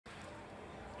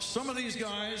Some of these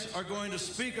guys are going to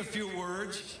speak a few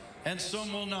words, and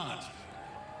some will not.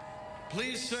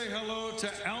 Please say hello to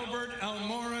Albert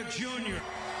Almora Jr.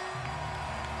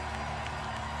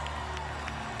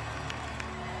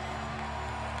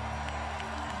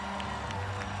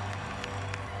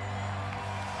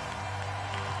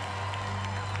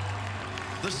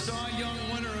 The Cy Young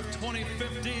winner of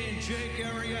 2015, Jake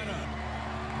Arrieta.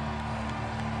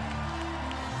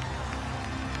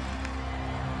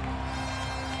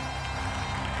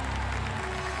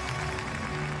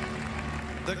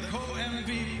 The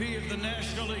co-MVP of the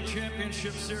National League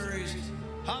Championship Series,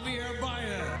 Javier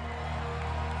Baez.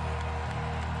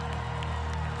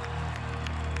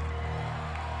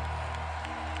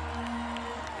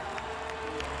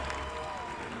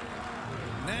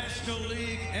 National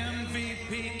League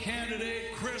MVP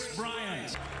candidate, Chris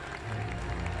Bryant.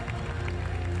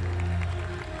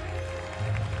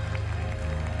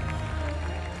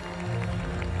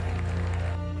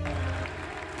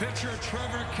 Pitcher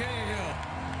Trevor Cahill.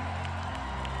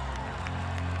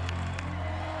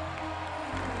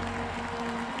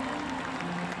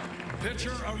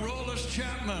 Pitcher Aroldis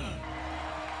Chapman.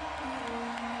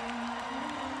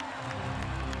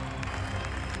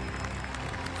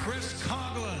 Chris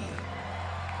Coughlin.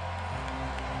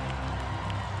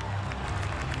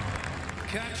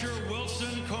 Catcher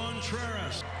Wilson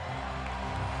Contreras.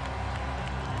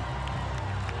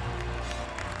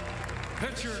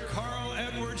 Pitcher Carl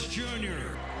Edwards Jr.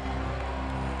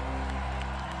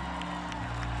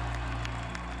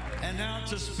 And now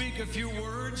to speak a few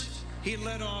words, he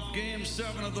led off Game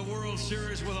 7 of the World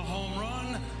Series with a home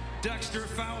run, Dexter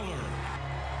Fowler.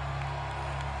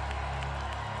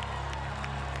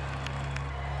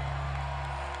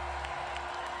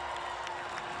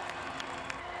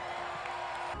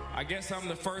 I guess I'm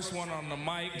the first one on the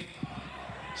mic.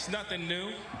 It's nothing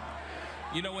new.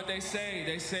 You know what they say?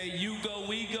 They say, you go,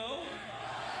 we go.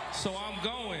 So I'm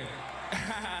going.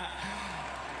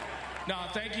 No,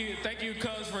 thank you,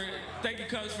 Cubs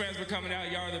fans for coming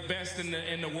out. Y'all are the best in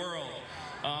the world.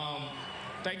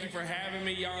 Thank you for having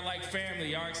me. Y'all are like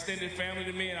family. Y'all are extended family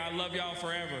to me, and I love y'all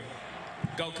forever.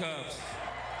 Go Cubs.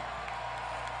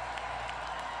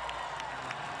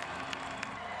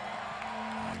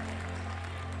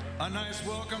 A nice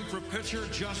welcome for pitcher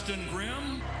Justin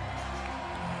Grimm.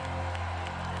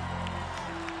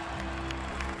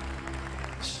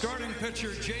 Starting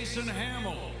pitcher Jason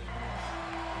Hamill.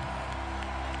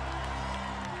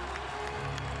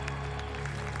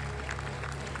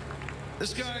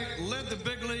 This guy led the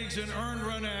big leagues in earned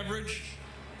run average.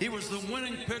 He was the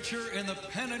winning pitcher in the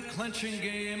pennant-clinching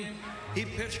game. He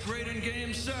pitched great in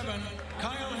Game 7,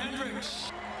 Kyle Hendricks.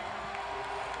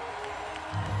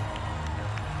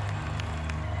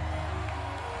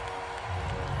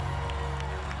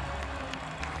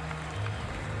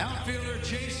 Outfielder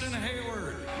Jason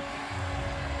Hayward.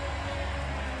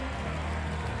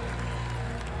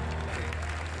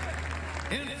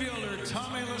 Infielder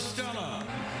Tommy LaStella.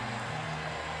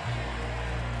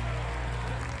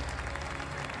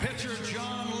 Pitcher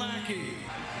John Lackey.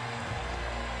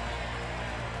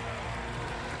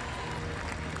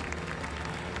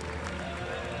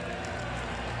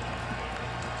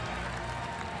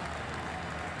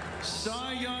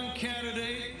 Cy Young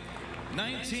candidate,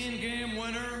 19-game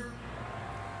winner,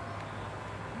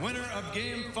 winner of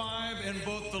Game 5 in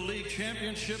both the League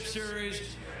Championship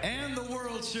Series and the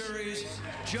World Series,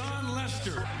 John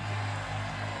Lester.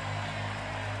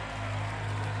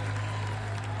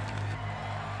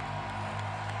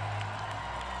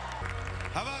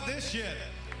 How about this shit?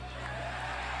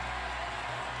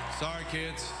 Sorry,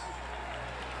 kids.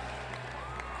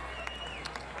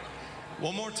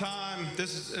 One more time.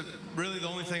 This is really the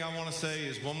only thing I want to say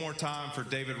is one more time for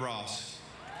David Ross.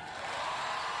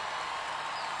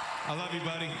 I love you,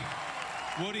 buddy.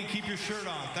 Woody, keep your shirt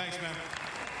on. Thanks, man.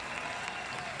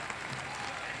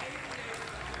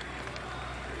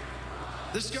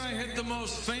 This guy hit the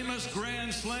most famous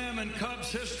grand slam in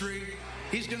Cubs history.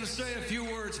 He's going to say a few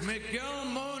words. Miguel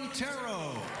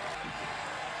Montero.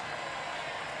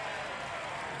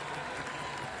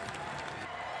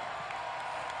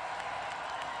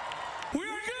 We're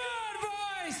good,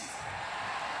 boys!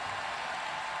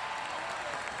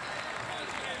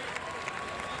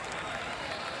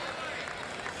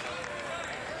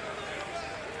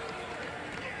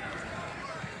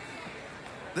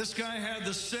 This guy had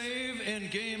the save in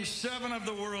Game 7 of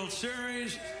the World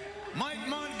Series, Mike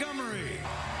Montgomery.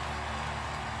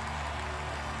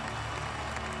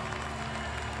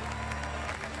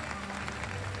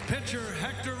 Pitcher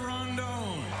Hector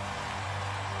Rondon.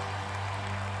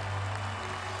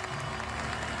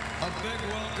 A big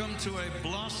welcome to a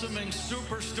blossoming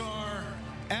superstar,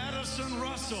 Addison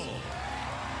Russell.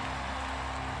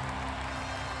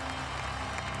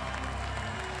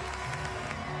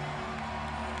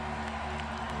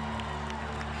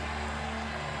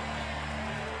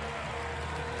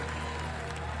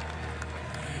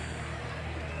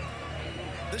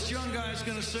 This young guy is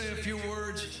going to say a few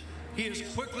words. He is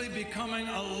quickly becoming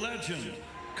a legend.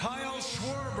 Kyle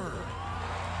Schwarber.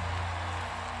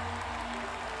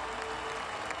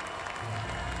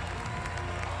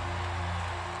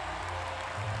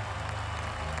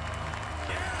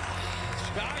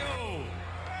 Chicago.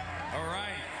 All right.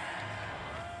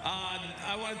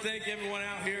 I want to thank everyone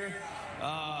out here.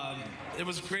 It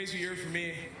was a crazy year for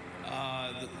me.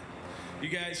 You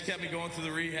guys kept me going through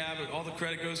the rehab. All the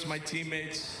credit goes to my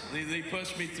teammates. They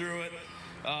pushed me through it.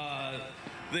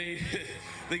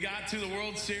 They got to the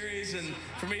World Series, and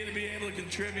for me to be able to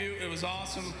contribute, it was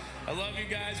awesome. I love you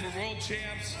guys. We're world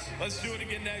champs. Let's do it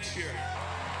again next year.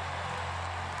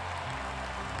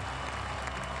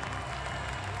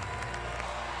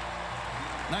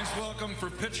 Nice welcome for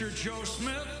pitcher Joe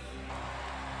Smith.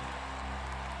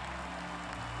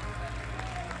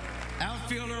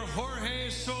 Outfielder Jorge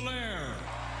Soler.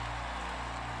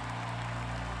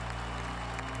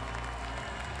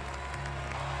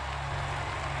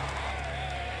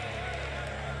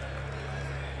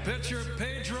 Pitcher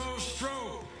Pedro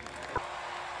Strop.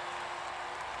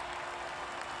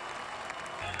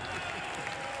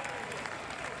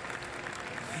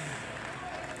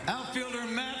 Outfielder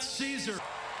Matt Caesar.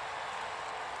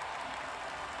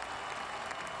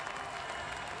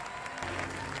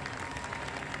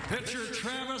 Pitcher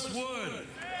Travis Wood.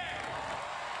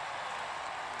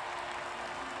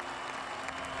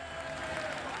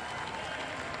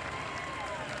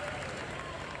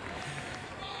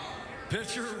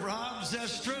 Pitcher Rob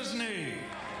Zastryzny.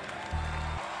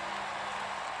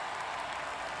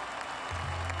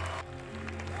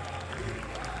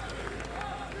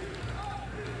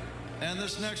 And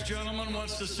this next gentleman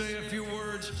wants to say a few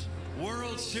words.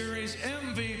 World Series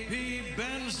MVP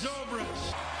Ben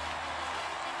Zobrist.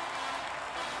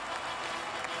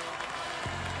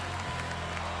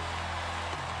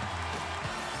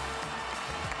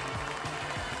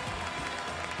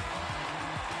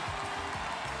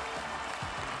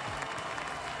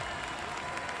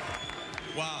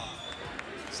 Wow,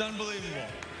 it's unbelievable.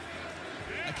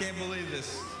 I can't believe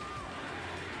this.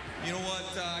 You know what,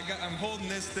 I'm holding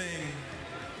this thing.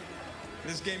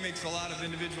 This game makes a lot of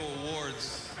individual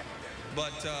awards,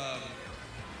 but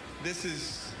this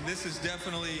is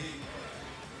definitely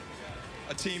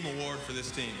a team award for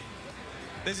this team.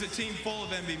 This is a team full of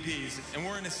MVPs, and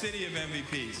we're in a city of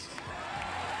MVPs.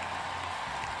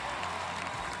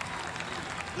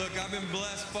 Look, I've been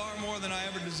blessed far more than I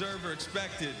ever deserved or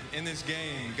expected in this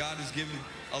game. God has given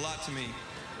a lot to me,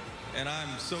 and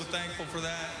I'm so thankful for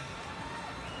that.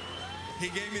 He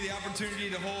gave me the opportunity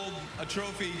to hold a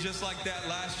trophy just like that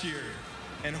last year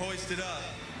and hoist it up.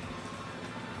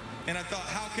 And I thought,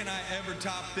 how can I ever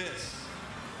top this?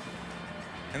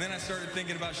 And then I started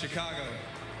thinking about Chicago.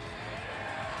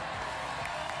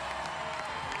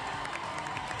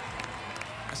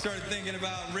 I started thinking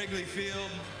about Wrigley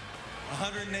Field,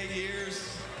 108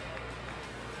 years,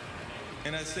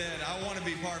 and I said, I want to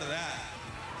be part of that.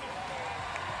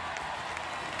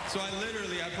 So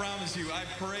I promise you, I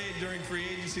prayed during free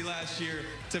agency last year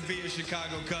to be a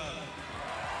Chicago Cub.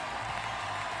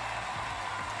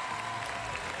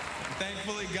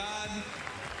 Thankfully, God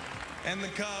and the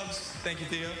Cubs, thank you,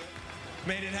 Theo,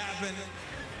 made it happen.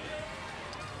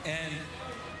 And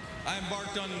I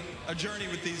embarked on a journey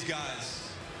with these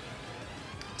guys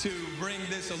to bring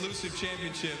this elusive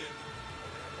championship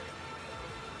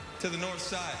to the North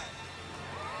Side.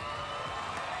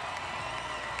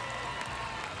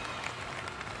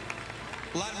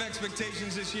 A lot of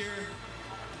expectations this year.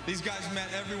 These guys met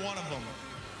every one of them.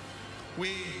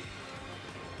 We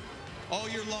all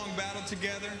year long battled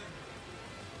together,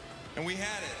 and we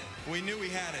had it. We knew we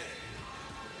had it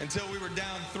until we were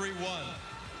down 3-1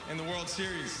 in the World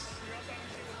Series.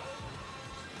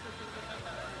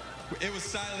 It was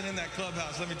silent in that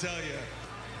clubhouse, let me tell you.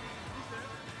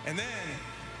 And then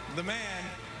the man,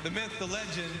 the myth, the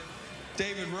legend,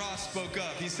 David Ross spoke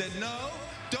up. He said, no,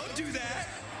 don't do that.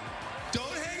 Don't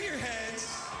hang your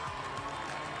heads.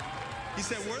 He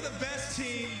said, we're the best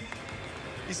team.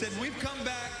 He said, we've come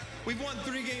back. We've won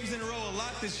 3 games in a row, a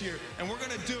lot this year, and we're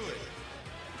going to do it.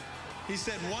 He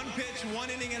said, 1 pitch, 1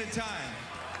 inning at a time.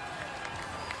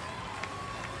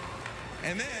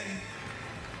 And then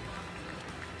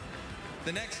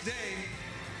the next day,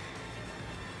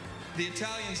 the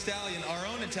Italian stallion, our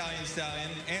own Italian stallion,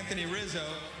 Anthony Rizzo,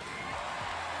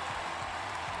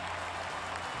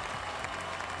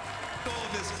 goal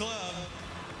of this club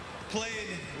played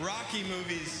Rocky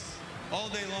movies all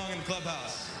day long in the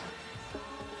clubhouse.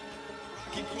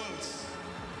 Rocky quotes.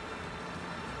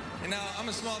 And now, I'm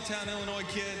a small town Illinois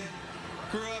kid,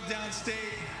 grew up downstate,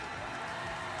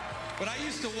 but I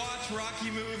used to watch Rocky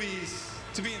movies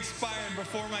to be inspired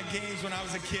before my games when I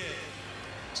was a kid.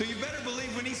 So you better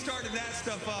believe when he started that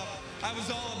stuff up, I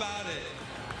was all about it.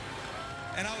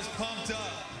 And I was pumped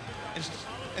up.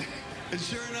 And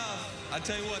sure enough, I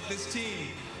tell you what, this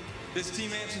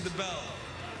team answered the bell.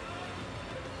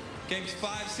 Games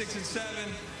 5, 6, and 7,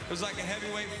 it was like a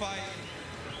heavyweight fight.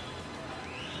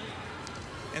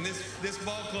 And this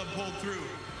ball club pulled through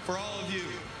for all of you.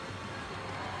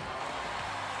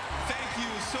 Thank you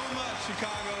so much,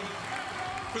 Chicago,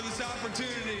 for this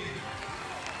opportunity.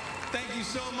 Thank you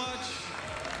so much.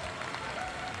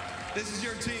 This is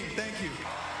your team. Thank you.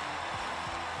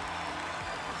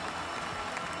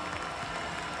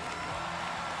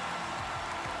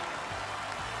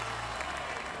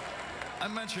 I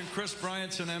mentioned Chris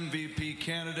Bryant's an MVP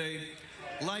candidate.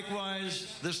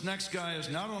 Likewise, this next guy is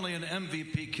not only an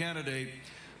MVP candidate,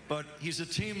 but he's a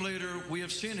team leader. We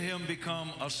have seen him become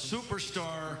a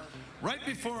superstar right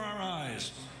before our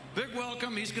eyes. Big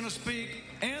welcome, he's going to speak,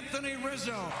 Anthony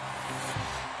Rizzo.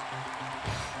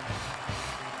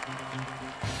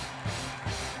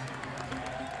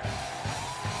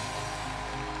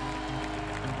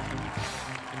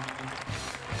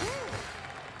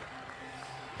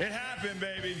 It happened,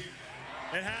 baby.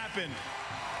 It happened.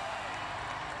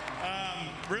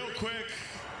 Real quick,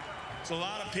 there's a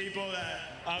lot of people that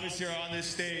obviously are on this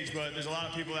stage, but there's a lot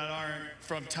of people that aren't,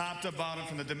 from top to bottom,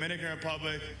 from the Dominican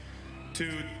Republic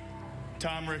to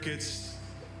Tom Ricketts,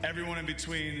 everyone in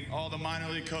between, all the minor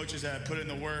league coaches that have put in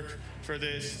the work for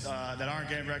this, that aren't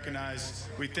getting recognized.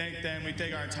 We thank them. We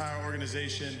thank our entire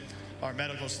organization, our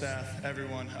medical staff,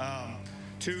 everyone.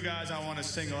 Two guys I want to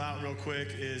single out real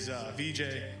quick is VJ,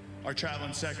 our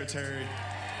traveling secretary,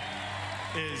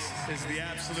 is the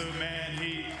absolute man.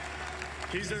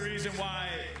 He's the reason why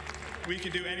we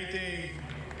can do anything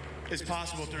is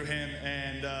possible through him.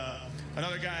 And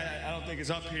another guy that I don't think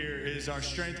is up here is our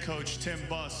strength coach, Tim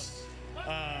Buss.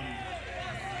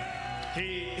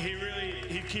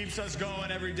 He keeps us going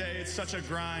every day. It's such a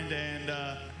grind,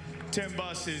 and Tim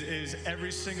Buss is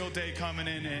every single day coming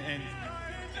in and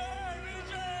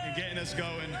getting us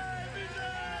going.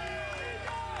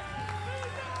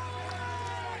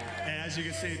 And as you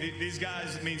can see, these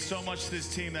guys mean so much to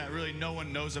this team that really no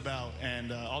one knows about.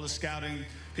 And all the scouting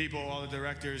people, all the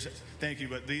directors, thank you.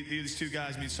 But these two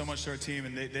guys mean so much to our team,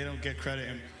 and they don't get credit.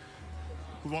 And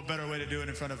what better way to do it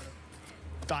in front of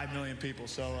 5 million people?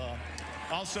 So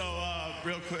also,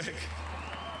 real quick,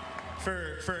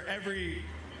 for every,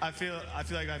 I feel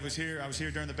like I was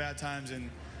here during the bad times, and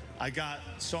I got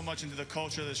so much into the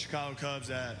culture of the Chicago Cubs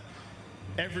that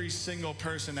every single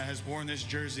person that has worn this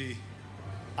jersey,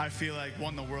 I feel like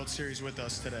won the World Series with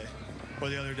us today, or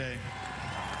the other day.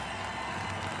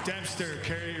 Dempster,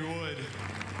 Kerry Wood,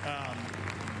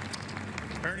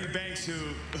 Ernie Banks,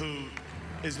 who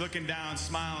is looking down,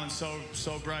 smiling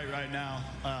so bright right now.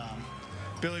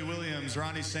 Billy Williams,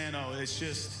 Ronnie Sano. It's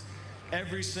just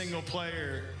every single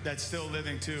player that's still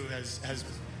living too has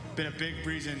been a big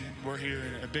reason we're here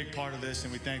and a big part of this,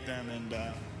 and we thank them. And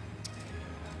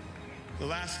the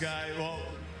last guy, well,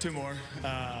 two more.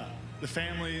 The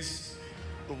families,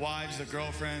 the wives, the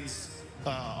girlfriends,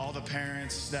 all the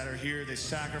parents that are here, the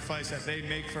sacrifice that they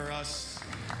make for us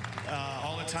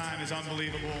all the time is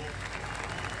unbelievable.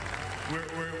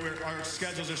 Our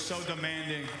schedules are so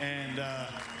demanding, and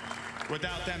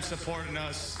without them supporting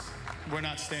us, we're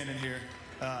not standing here.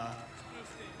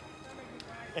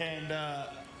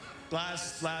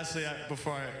 Lastly,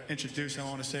 before I introduce him, I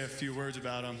want to say a few words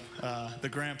about him. The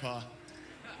grandpa.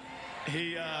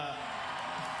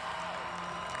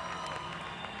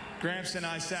 Gramps and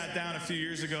I sat down a few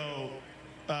years ago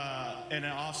in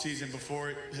an off season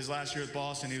before his last year with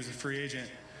Boston. He was a free agent,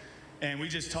 and we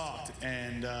just talked.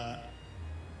 And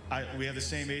we have the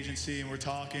same agency, and we're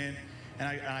talking. And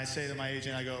I say to my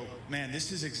agent, I go, man,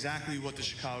 this is exactly what the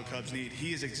Chicago Cubs need.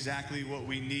 He is exactly what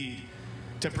we need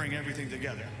to bring everything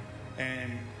together.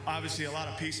 And obviously, a lot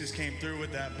of pieces came through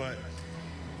with that, but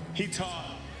he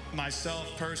taught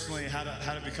myself personally how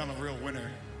to become a real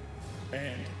winner.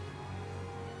 And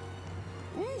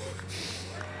woo,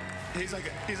 he's like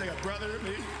a brother to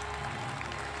me.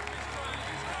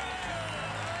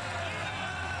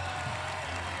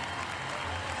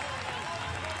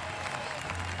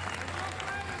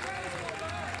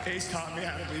 He's taught me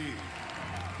how to be.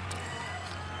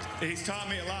 He's taught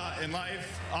me a lot in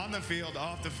life, on the field,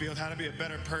 off the field, how to be a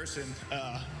better person.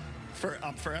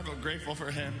 I'm forever grateful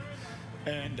for him.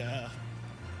 And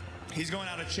he's going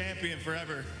out a champion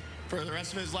forever. For the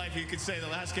rest of his life, you could say the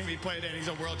last game he played in, he's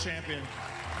a world champion.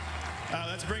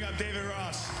 Let's bring up David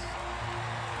Ross.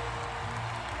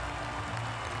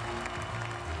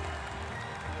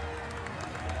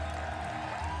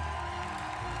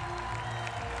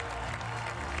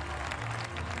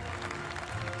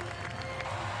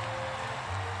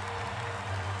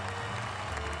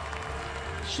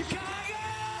 Chicago!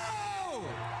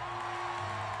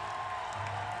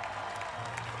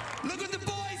 Look what the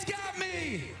boys got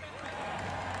me!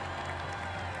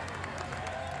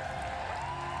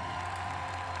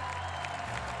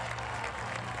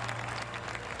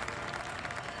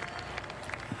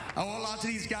 I owe a lot to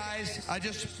these guys.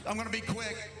 I'm gonna be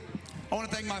quick. I wanna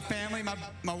thank my family,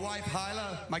 my wife,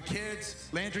 Hyla, my kids,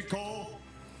 Landry Cole,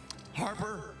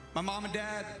 Harper, my mom and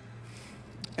dad,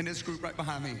 and this group right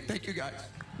behind me. Thank you, guys.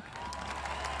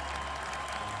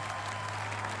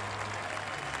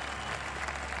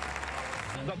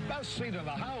 The best seat in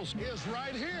the house is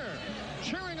right here,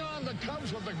 cheering on the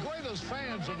Cubs with the greatest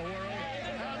fans in the world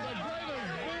and the greatest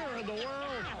beer in the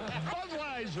world,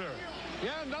 Budweiser.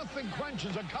 Yeah, nothing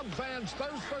quenches a Cub fan's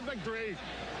thirst for victory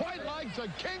quite like the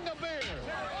king of beer.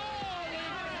 Oh,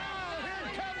 here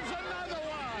comes another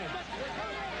one.